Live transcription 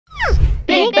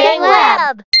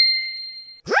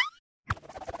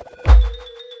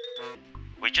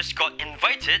just got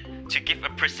invited to give a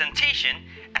presentation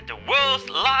at the world's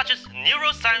largest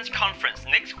neuroscience conference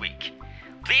next week.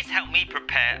 Please help me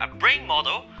prepare a brain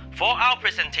model for our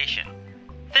presentation.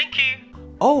 Thank you.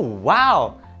 Oh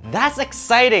wow, that's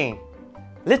exciting!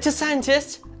 Little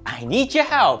scientist, I need your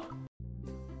help.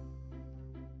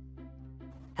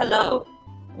 Hello,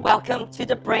 welcome to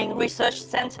the Brain Research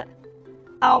Center.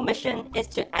 Our mission is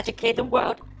to educate the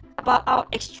world about our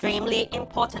extremely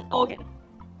important organ,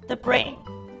 the brain.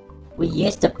 We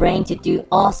use the brain to do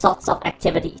all sorts of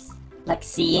activities, like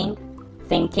seeing,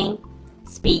 thinking,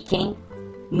 speaking,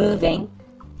 moving,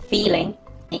 feeling,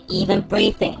 and even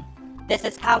breathing. This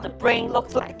is how the brain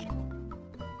looks like.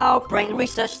 Our Brain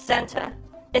Research Center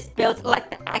is built like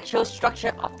the actual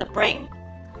structure of the brain.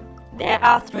 There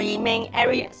are three main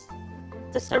areas: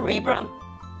 the cerebrum,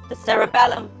 the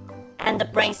cerebellum, and the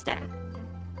brainstem.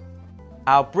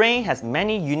 Our brain has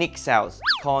many unique cells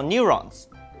called neurons.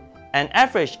 An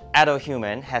average adult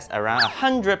human has around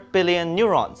 100 billion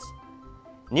neurons.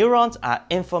 Neurons are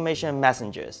information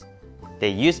messengers. They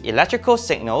use electrical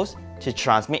signals to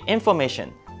transmit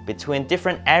information between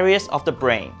different areas of the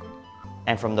brain,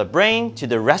 and from the brain to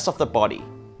the rest of the body.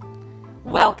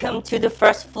 Welcome to the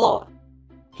first floor.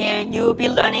 Here you will be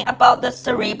learning about the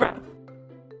cerebrum.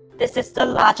 This is the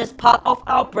largest part of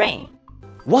our brain.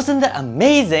 Wasn't that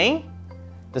amazing?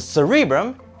 The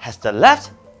cerebrum has the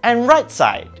left and right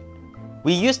side.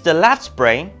 We use the left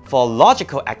brain for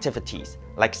logical activities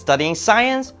like studying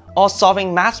science or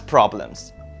solving math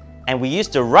problems. And we use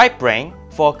the right brain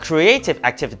for creative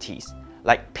activities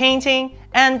like painting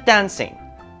and dancing.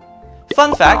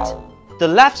 Fun fact, the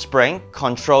left brain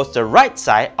controls the right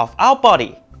side of our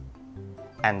body,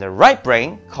 and the right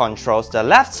brain controls the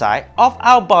left side of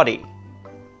our body.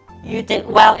 You did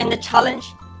well in the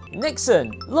challenge.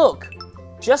 Nixon, look!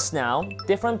 Just now,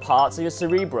 different parts of your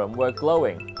cerebrum were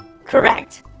glowing.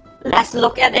 Correct. Let's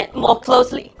look at it more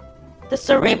closely. The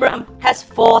cerebrum has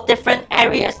 4 different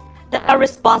areas that are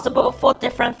responsible for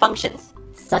different functions,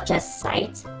 such as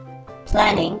sight,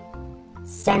 planning,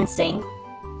 sensing,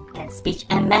 and speech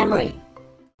and memory.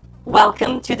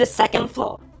 Welcome to the second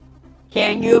floor.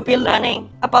 Here you'll be learning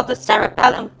about the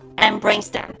cerebellum and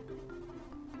brainstem.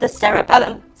 The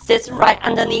cerebellum sits right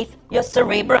underneath your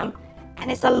cerebrum and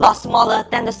is a lot smaller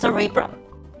than the cerebrum.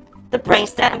 The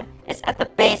brainstem is at the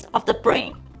base of the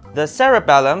brain. The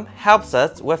cerebellum helps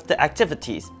us with the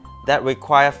activities that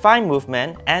require fine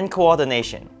movement and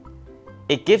coordination.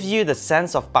 It gives you the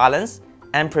sense of balance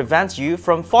and prevents you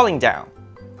from falling down.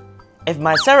 If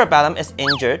my cerebellum is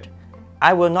injured,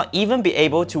 I will not even be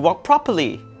able to walk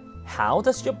properly. How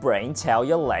does your brain tell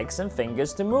your legs and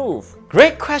fingers to move?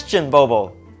 Great question,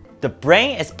 Bobo. The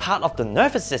brain is part of the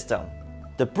nervous system.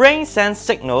 The brain sends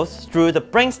signals through the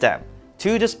brainstem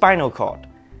to the spinal cord,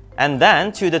 and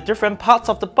then to the different parts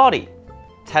of the body,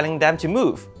 telling them to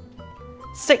move.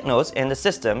 Signals in the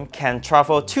system can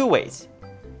travel 2 ways.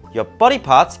 Your body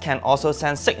parts can also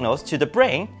send signals to the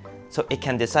brain so it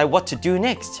can decide what to do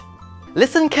next.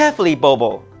 Listen carefully,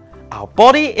 Bobo. Our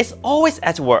body is always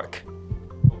at work.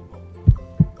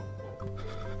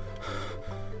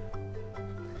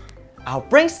 Our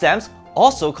brainstem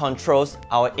also controls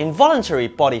our involuntary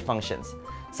body functions,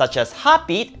 such as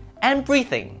heartbeat and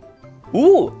breathing.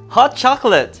 Ooh, hot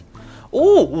chocolate!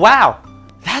 Ooh, wow!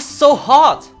 That's so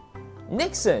hot!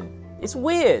 Nixon, it's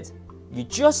weird. You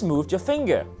just moved your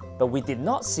finger, but we did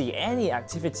not see any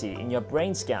activity in your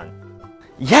brain scan.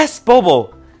 Yes,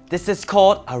 Bobo! This is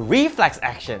called a reflex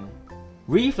action.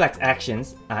 Reflex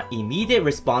actions are immediate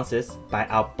responses by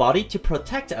our body to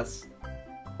protect us.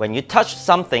 When you touch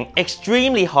something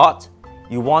extremely hot,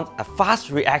 you want a fast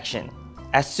reaction.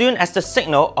 As soon as the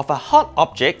signal of a hot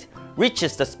object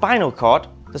reaches the spinal cord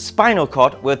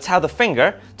will tell the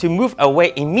finger to move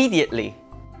away immediately.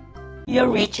 You're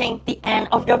reaching the end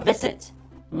of your visit.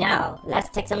 Now, let's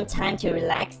take some time to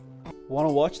relax. Want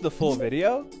to watch the full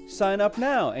video? Sign up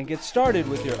now and get started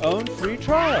with your own free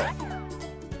trial.